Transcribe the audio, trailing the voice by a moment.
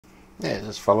yeah,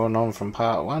 just following on from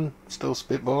part one, still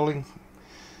spitballing,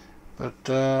 but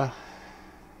yeah,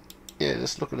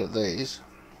 just looking at these,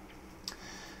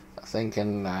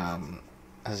 thinking,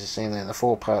 as you've seen there, the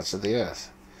 4 parts of the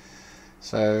earth.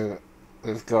 So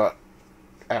we've got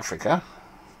Africa,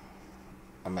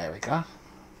 America,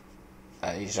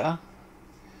 Asia.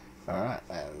 Alright,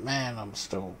 man, I'm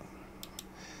still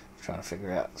trying to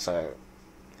figure out. So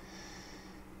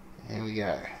here we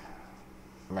go.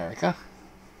 America,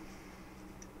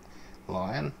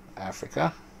 lion,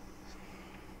 Africa,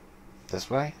 this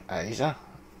way, Asia,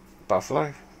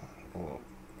 buffalo, or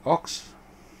ox,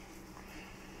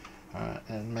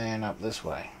 and man up this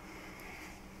way.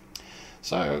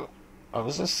 So I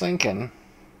was just thinking,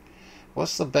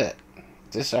 what's the bet?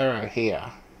 This arrow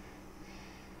here,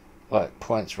 like,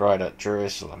 points right at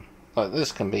Jerusalem. Like,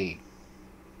 this can be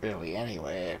really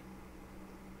anywhere.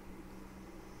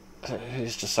 So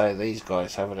who's to say these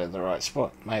guys have it in the right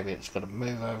spot? Maybe it's got to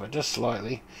move over just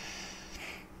slightly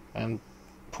and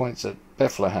points at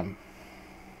Bethlehem,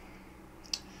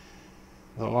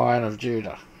 the Lion of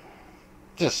Judah.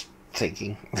 Just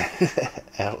thinking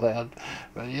out loud,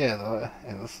 but yeah,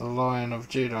 it's the Lion of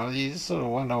Judah. You sort of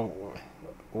wonder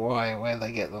where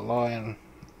they get the lion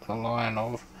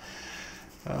of.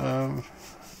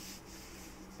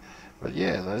 But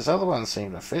yeah, those other ones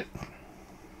seem to fit.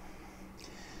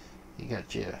 You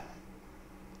got your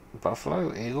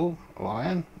buffalo, eagle,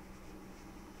 lion.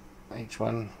 Each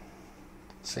one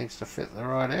seems to fit the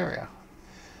right area.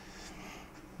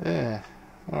 Yeah,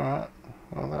 alright.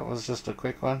 Well, that was just a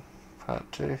quick one.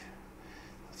 Part 2. I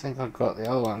think I got the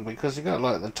other one, because you got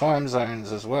like the time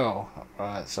zones as well.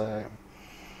 Right, so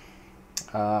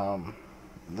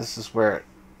this is where it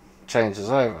changes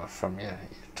over from your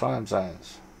time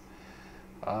zones.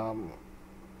 I'm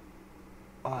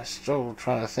still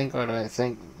trying to think. I don't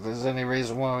think there's any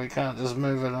reason why we can't just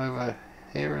move it over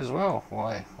here as well.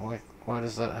 Why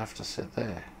does that have to sit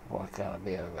there? Why can't it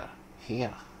be over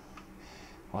here?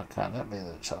 Why can't that be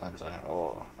the time zone?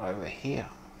 Or over here?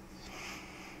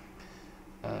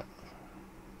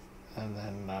 And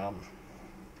then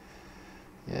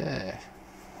yeah,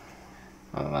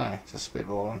 I don't know, just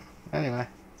spitballing. Anyway,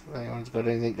 if anyone's got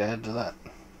anything to add to that,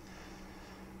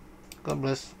 God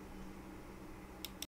bless.